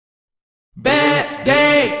Best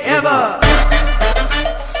day ever.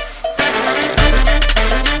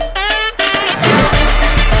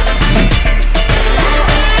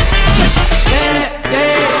 Best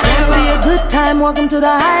day ever. Be a good time, welcome to the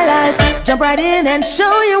high life. Jump right in and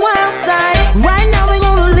show you outside. Right now we're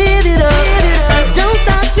gonna live it up. Don't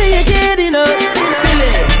stop till you get enough. Feel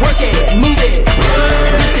it, work it, move it.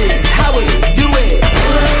 This is how we do it.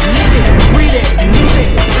 Live it, breathe it, music.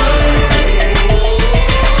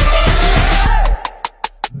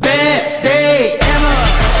 Best day ever.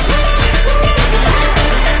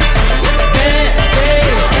 Best day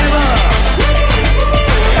ever.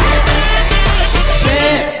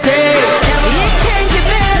 Best day ever. It can't get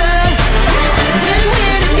better when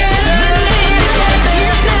we're together.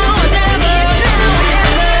 It's now or never.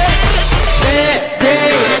 Best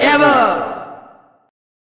day ever.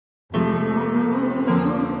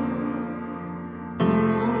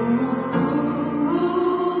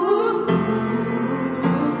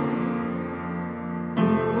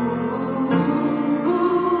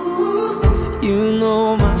 You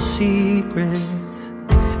know my secrets,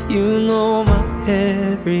 you know my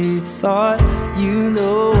every thought, you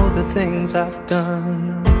know the things I've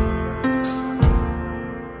done.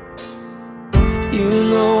 You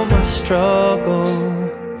know my struggle,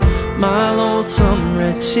 my lonesome,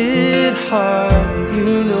 wretched heart,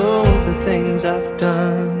 you know the things I've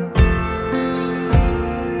done.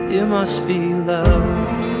 It must be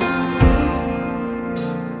love.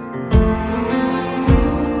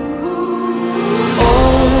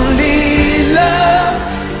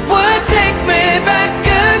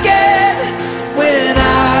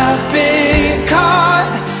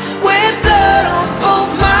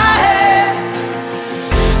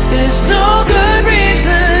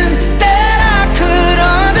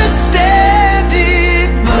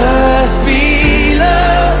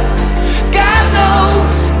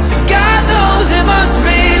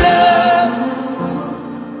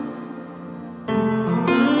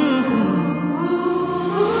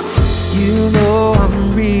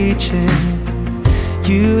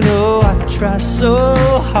 Try so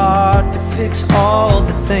hard to fix all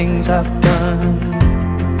the things I've done.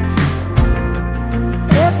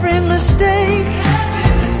 Every mistake,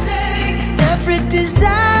 every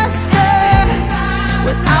disaster.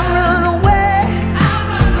 When I run away,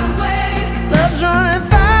 love's running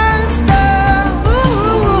faster.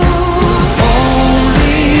 Ooh.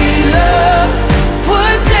 Only love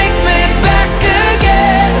would take me back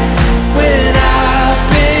again. When I've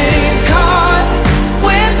been caught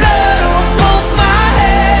with blood on both my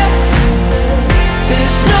hands,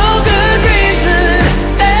 there's no good reason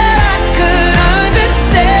that I could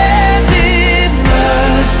understand. It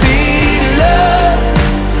must be love.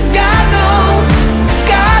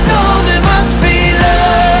 God knows it must be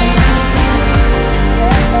love.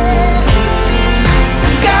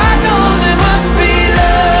 God knows it must be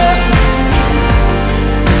love.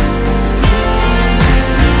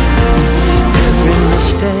 Every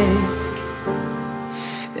mistake,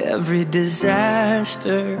 every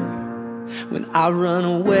disaster. When I run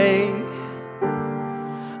away,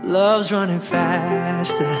 love's running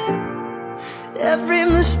faster. Every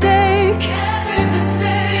mistake,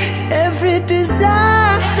 every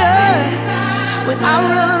disaster. When I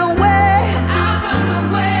run away,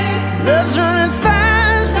 love's running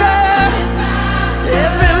faster.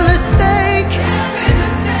 Every mistake,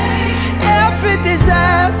 every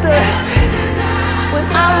disaster. When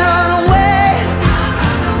I run away,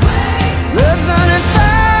 love's running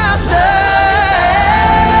faster.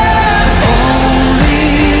 Only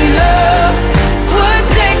love would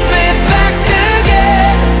take me back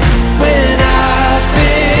again. When I've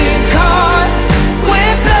been caught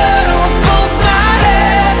with blood on both my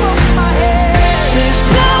hands, there's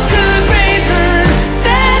no good reason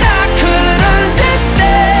that I could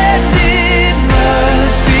understand. It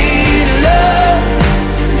must be love.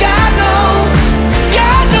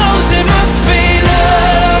 God knows it must be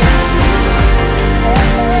love.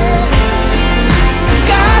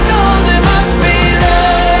 God knows it must be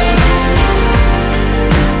love.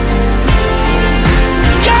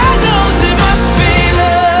 God knows it must be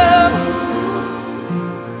love.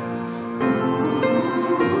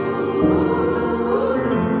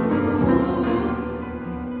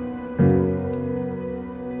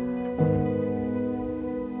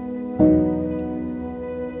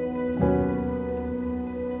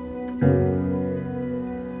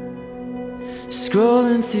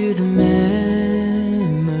 Scrolling through the memories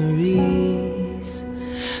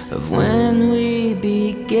of when we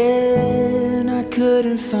began, I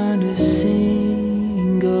couldn't find a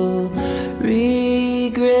single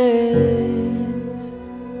regret.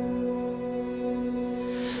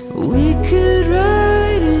 We could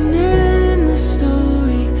write an endless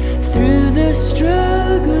story through the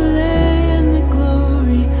struggle and the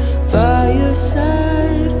glory. By your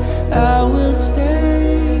side, I will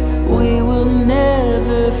stay. We will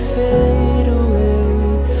never fade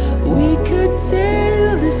away. We could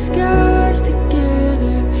sail the skies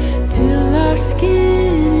together till our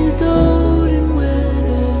skin is old and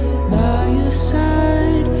weathered. By your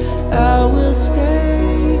side, I will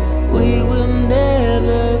stay. We will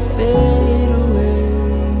never fade away.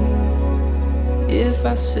 If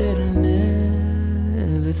I said I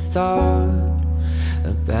never thought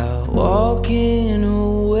about walking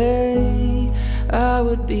away, I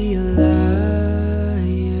would be a liar,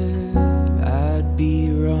 I'd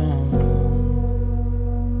be wrong.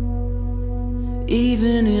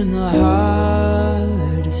 Even in the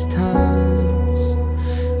hardest times,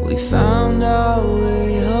 we found our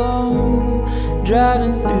way home,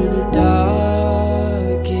 driving through the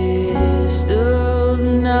darkest of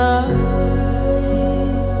nights.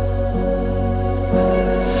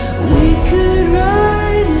 We could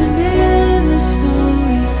write an endless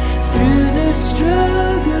story through the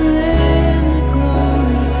struggle and the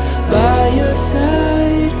glory. By your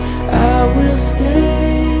side, I will stay.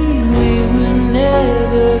 We will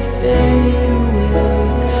never fade away.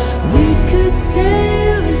 We could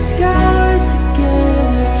sail the skies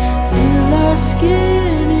together till our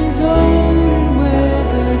skin is old and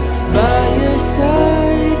weathered. By your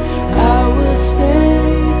side, I will stay.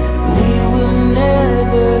 We will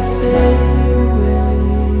never fade away.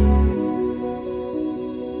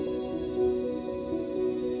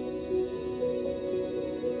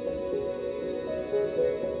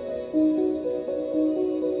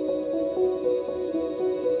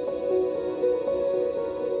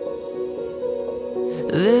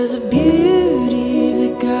 There's a beauty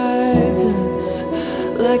that guides us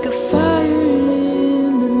like a fire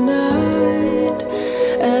in the night,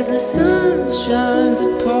 as the sun shines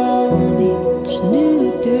upon each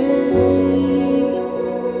new day.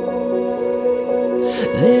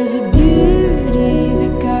 There's a beauty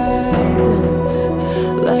that guides us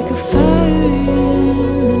like a fire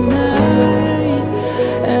in the night,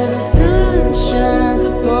 as the sun shines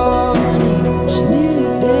upon each new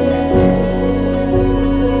day.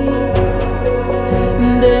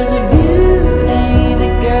 There's a beauty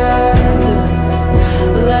that guides us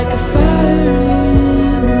like a fire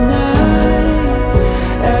in the night,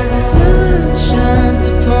 as the sun shines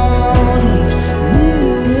upon each new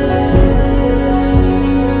day.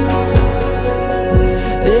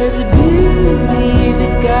 There's a beauty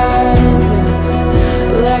that guides us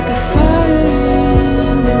like a fire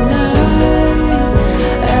in the night,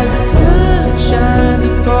 as the sun shines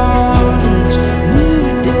upon each new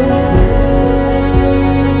day.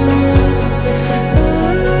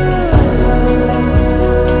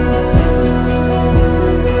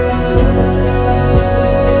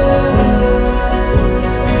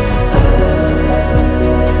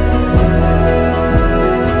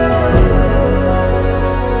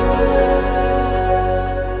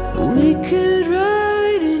 We could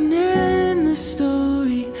write an endless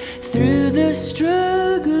story through the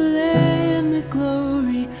struggle and the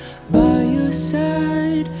glory. By your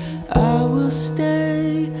side, I will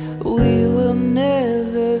stay. We will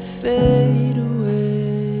never fade away.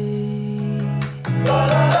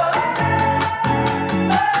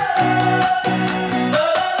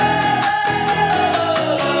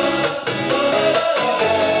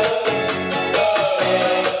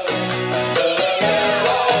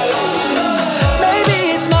 Maybe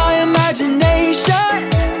it's my imagination.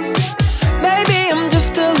 Maybe I'm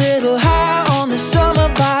just a little high on the summer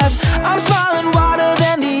vibe. I'm smiling wider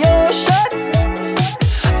than the ocean.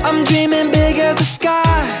 I'm dreaming big as the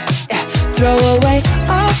sky. Yeah. Throw away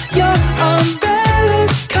all your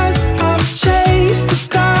umbrellas, 'cause I've chased the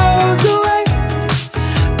clouds away.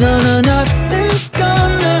 No, no, nothing's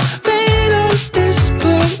gonna rain on this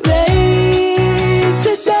parade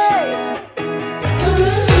today.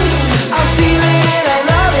 I feel it and I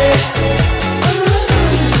love it,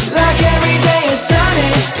 like every day is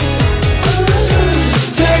sunny.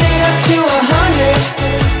 Turn it up to 100,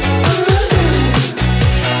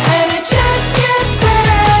 and it just gets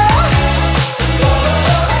better.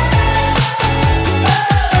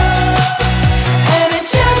 And it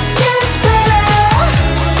just gets better.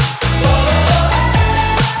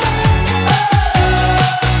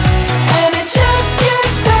 And it just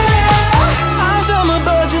gets better. I'm summer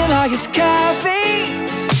buzzing like it's caffeine.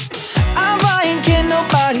 I'm flying, can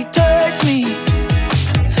nobody touch me.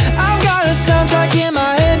 I've got a soundtrack in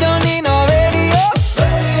my head, don't need no radio.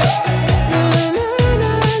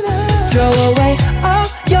 Throw away all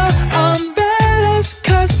your umbrellas,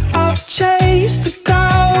 'cause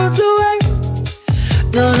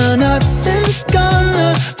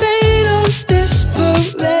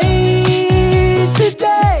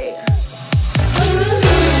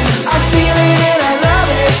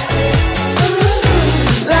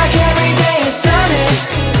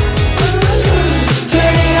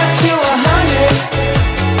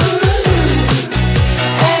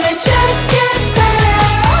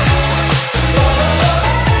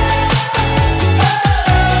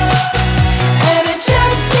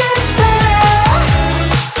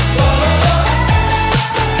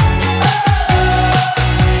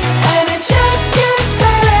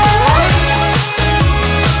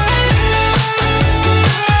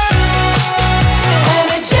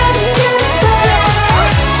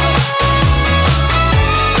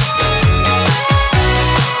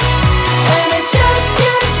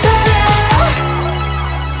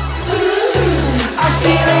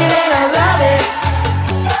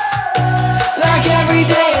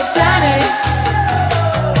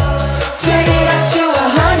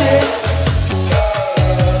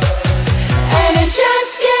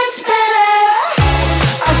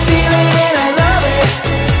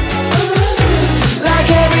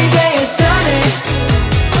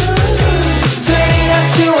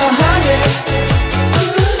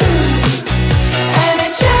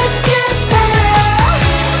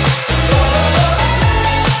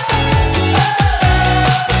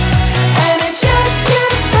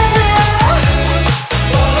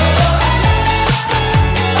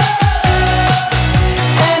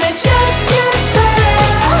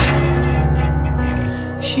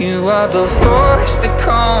the voice that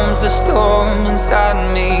calms the storm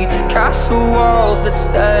inside me, castle walls that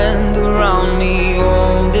stand around me.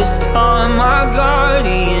 All this time my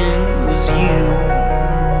guardian was you.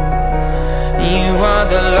 You are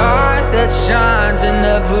the light that shines in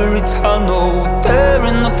every tunnel. There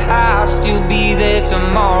in the past, you'll be there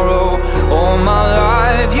tomorrow. All my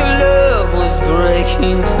life your love was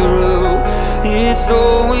breaking through. It's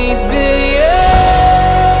always been you.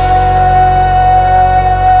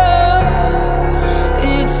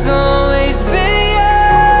 It's always been you.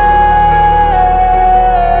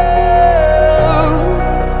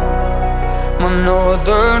 My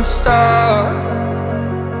northern star.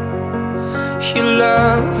 Your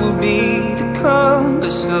love will be the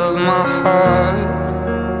compass of my heart.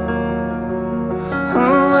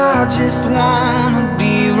 Oh, I just wanna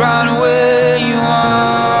be right where